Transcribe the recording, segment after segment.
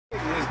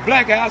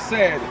Blackout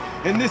Saturday.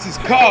 And this is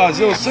Cars,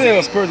 your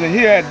salesperson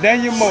here at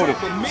Daniel Motors.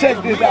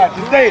 Check this out.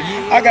 Today,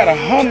 I got a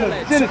Honda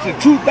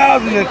Genesis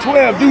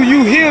 2012. Do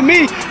you hear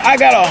me? I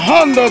got a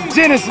Honda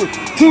Genesis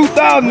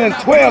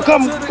 2012.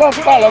 Come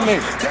follow me.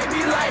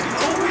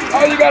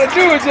 All you gotta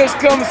do is just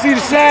come and see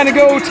the shiny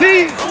gold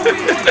tee.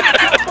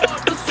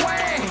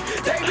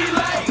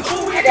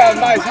 I got a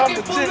nice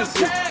Honda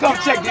Genesis. Come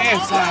check the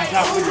inside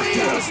out for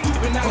yourself.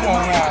 Come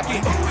on around.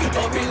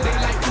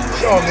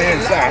 Show them the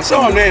inside.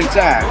 Show them the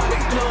inside.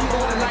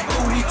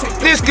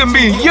 This can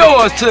be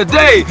yours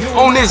today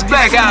on this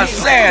Blackout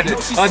Saturday.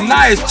 A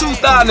nice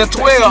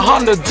 2012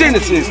 Honda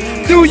Genesis.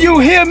 Do you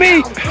hear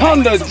me?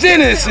 Honda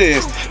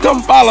Genesis.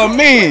 Come follow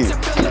me.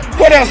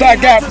 What else I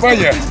got for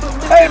you?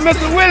 Hey,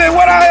 Mr. Willie,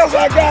 what else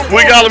I got for you?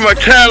 We got him a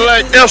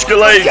Cadillac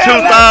Escalade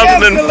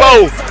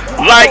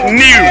 2004, like new.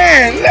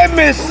 Man, let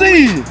me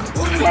see.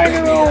 Bring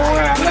it on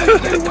around.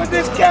 Let's see what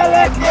this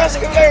Cadillac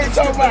Escalade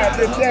talking about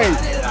today.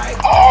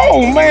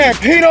 Oh man,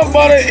 peanut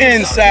butter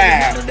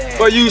inside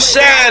for you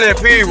shiny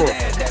people.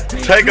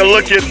 Take a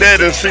look at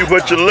that and see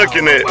what you're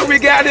looking at. What we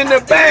got in the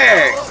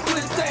bag?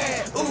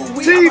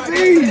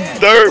 TV.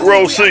 Third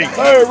row seat.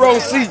 Third row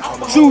seat.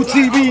 2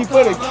 TV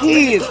for the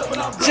kids.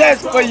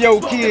 Just for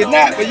your kids,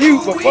 not for you,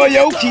 but for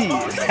your kids.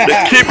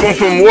 To keep them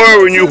from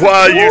worrying you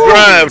while you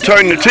drive,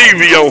 turn the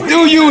TV on.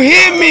 Do you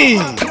hear me?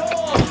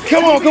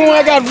 Come on,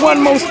 I got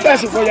one more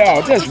special for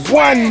y'all. Just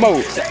one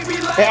more.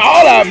 And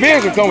all our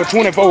vehicles come with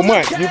 24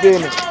 months, you feel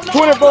me?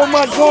 24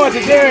 months going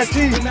to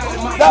guarantee.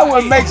 That's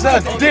what makes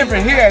us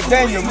different here at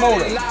Daniel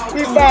Motors.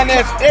 We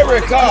finance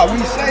every car we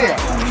sell.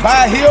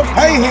 Buy here,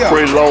 pay here.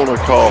 Free loaner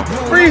car.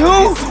 Free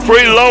who?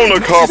 Free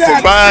loaner car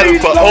provided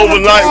for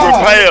overnight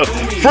repairs.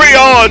 Free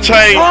oil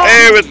change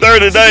every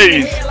 30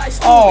 days.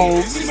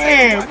 Oh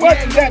man, what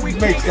that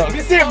makes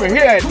us different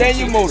here at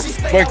Daniel Motors.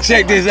 But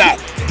check this out.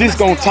 This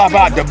gonna top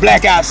out the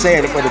Blackout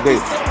Saturday for the day.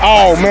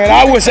 Oh man,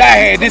 I wish I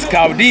had this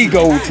car with these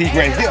gold teeth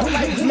right here.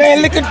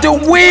 Man, look at the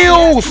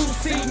wheels.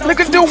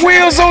 Look at the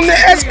wheels on the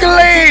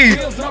Escalade.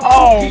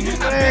 Oh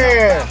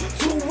man.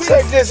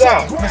 Check this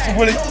out, Mr.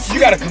 Willie. You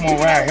gotta come on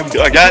around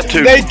here. I got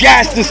to. They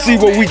got to see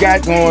what we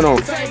got going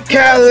on.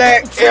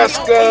 Cadillac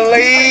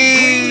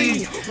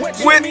Escalade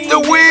with the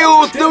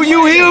wheels. Do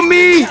you hear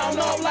me?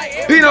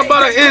 Peanut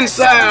butter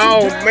inside.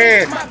 Oh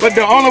man. But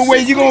the only way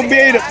you're gonna be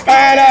able to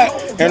find out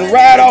and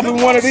ride off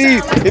in one of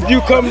these if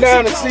you come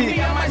down and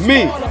see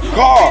me,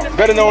 Carl,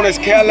 better known as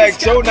Cadillac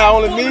Show. Not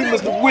only me,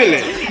 Mr.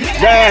 Willie,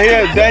 down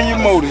here at Daniel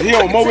Motors,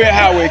 here on Mobile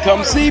Highway.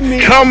 Come see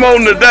me. Come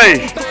on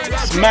today.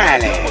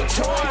 Smiling.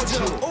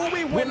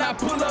 When I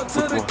pull up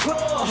to the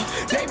club,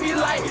 they be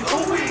like,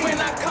 ooh, when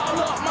I call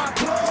up my